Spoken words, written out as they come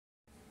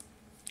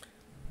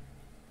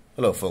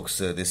Hello folks,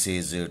 this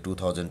is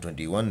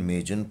 2021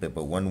 May June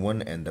paper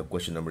 1-1 and the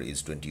question number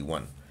is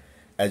 21.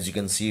 As you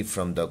can see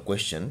from the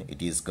question,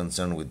 it is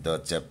concerned with the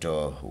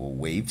chapter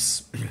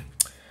waves.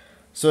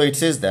 So it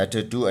says that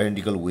two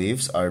identical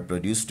waves are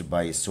produced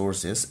by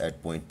sources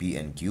at point P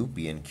and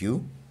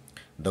Q.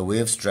 The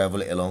waves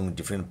travel along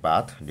different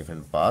path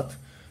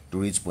to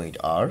reach point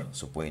R.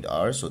 So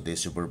they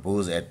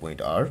superpose at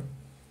point R.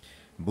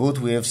 Both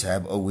waves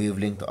have a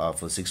wavelength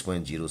of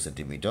 6.0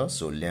 centimeter.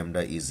 So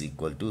lambda is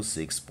equal to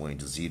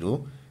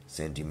 6.0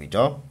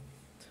 centimeter.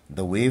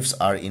 The waves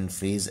are in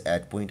phase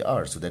at point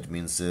R. So that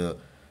means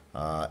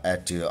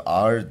at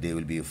R they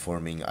will be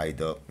forming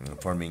either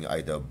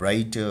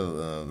bright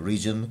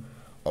region,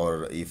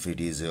 or if it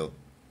is a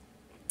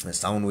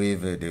sound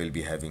wave, they will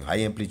be having high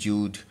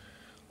amplitude,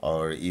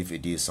 or if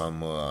it is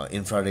some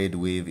infrared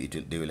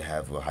wave, they will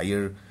have a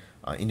higher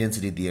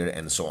intensity there,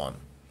 and so on.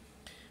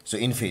 So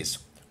in phase,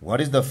 what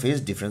is the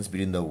phase difference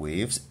between the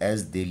waves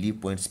as they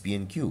leave points P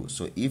and Q?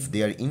 So if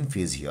they are in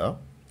phase here,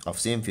 of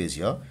same phase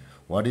here,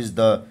 what is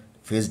the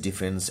phase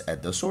difference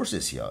at the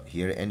sources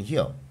here and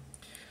here?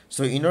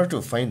 So in order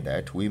to find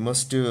that, we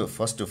must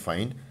first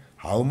find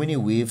how many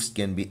waves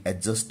can be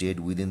adjusted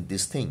within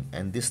this thing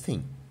and this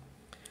thing.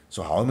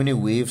 So how many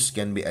waves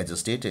can be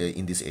adjusted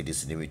in this 80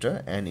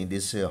 centimeter and in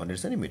this 100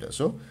 centimeter?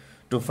 So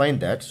to find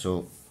that,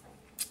 so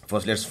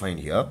first let's find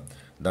here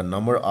the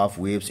number of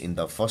waves in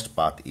the first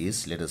path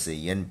is, let us say,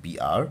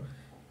 NPR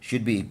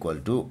should be equal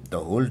to the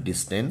whole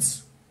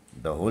distance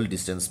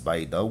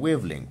by the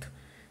wavelength,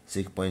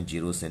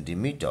 6.0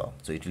 centimeter.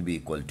 So it will be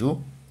equal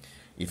to,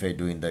 if I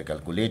do in the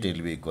calculator, it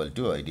will be equal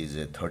to, it is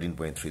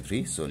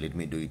 13.33. So let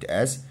me do it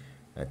as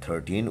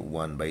 13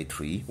 1 by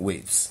 3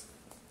 waves.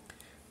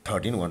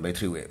 13 1 by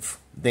 3 wave.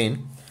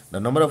 Then the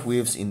number of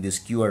waves in this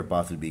QR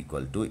path will be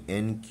equal to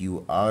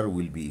NQR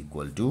will be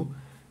equal to,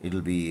 it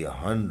will be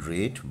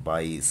 100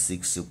 by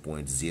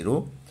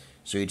 6.0.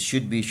 So it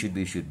should be so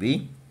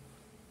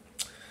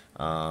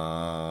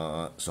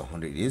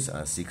 100 is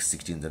 6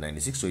 16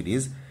 96. So it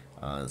is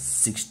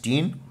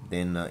 16,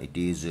 then it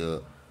is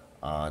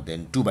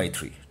then 2 by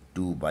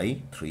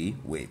 3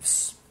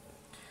 waves.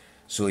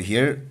 So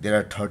here there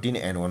are 13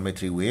 and 1 by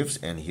 3 waves,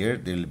 and here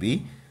there will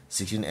be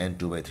 16 and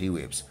 2 by 3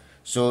 waves.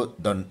 So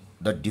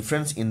the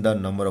difference in the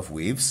number of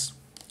waves,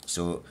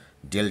 so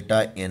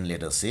delta n,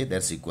 let us say,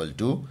 that's equal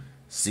to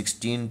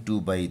 16 2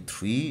 by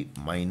 3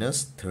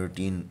 minus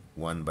 13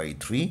 1 by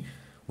 3,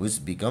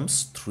 which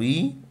becomes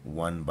 3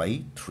 1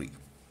 by 3.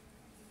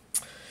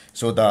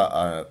 So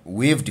the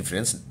wave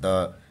difference,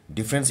 the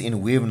difference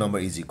in wave number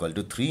is equal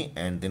to 3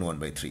 and then 1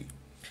 by 3.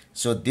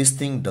 So this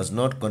thing does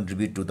not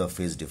contribute to the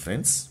phase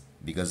difference,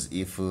 because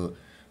if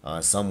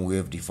some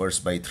wave differs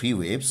by 3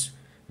 waves,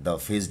 the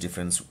phase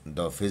difference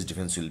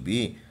will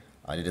be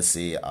let us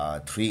say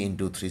 3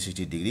 into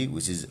 360 degree,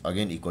 which is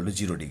again equal to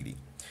 0 degree.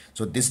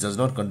 So this does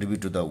not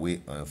contribute to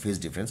the phase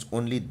difference,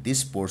 only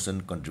this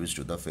portion contributes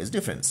to the phase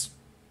difference.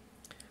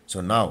 So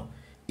now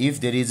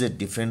if there is a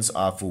difference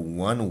of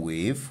one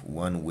wave,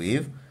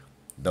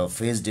 the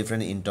phase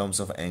difference in terms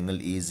of angle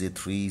is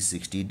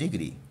 360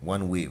 degree.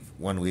 One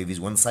wave is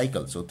one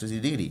cycle, so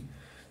 360 degree.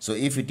 So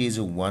if it is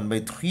a 1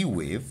 by 3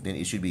 wave, then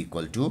it should be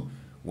equal to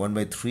 1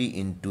 by 3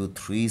 into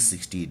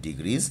 360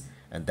 degrees,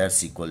 and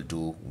that's equal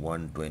to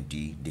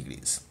 120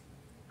 degrees.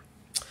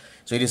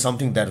 So it is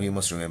something that we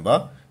must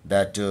remember,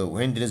 that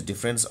when there is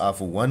difference of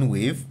one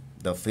wave,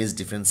 the phase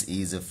difference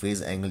is phase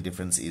angle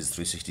difference is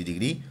 360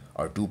 degree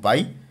or 2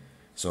 pi.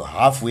 So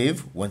half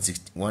wave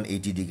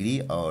 180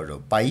 degree or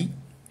pi.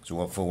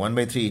 So for 1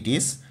 by 3 it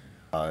is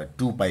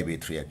 2 pi by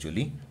 3,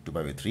 actually 2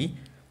 pi by 3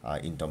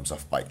 in terms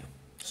of pi.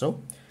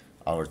 So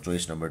our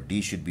choice number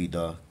D should be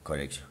the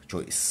correct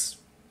choice.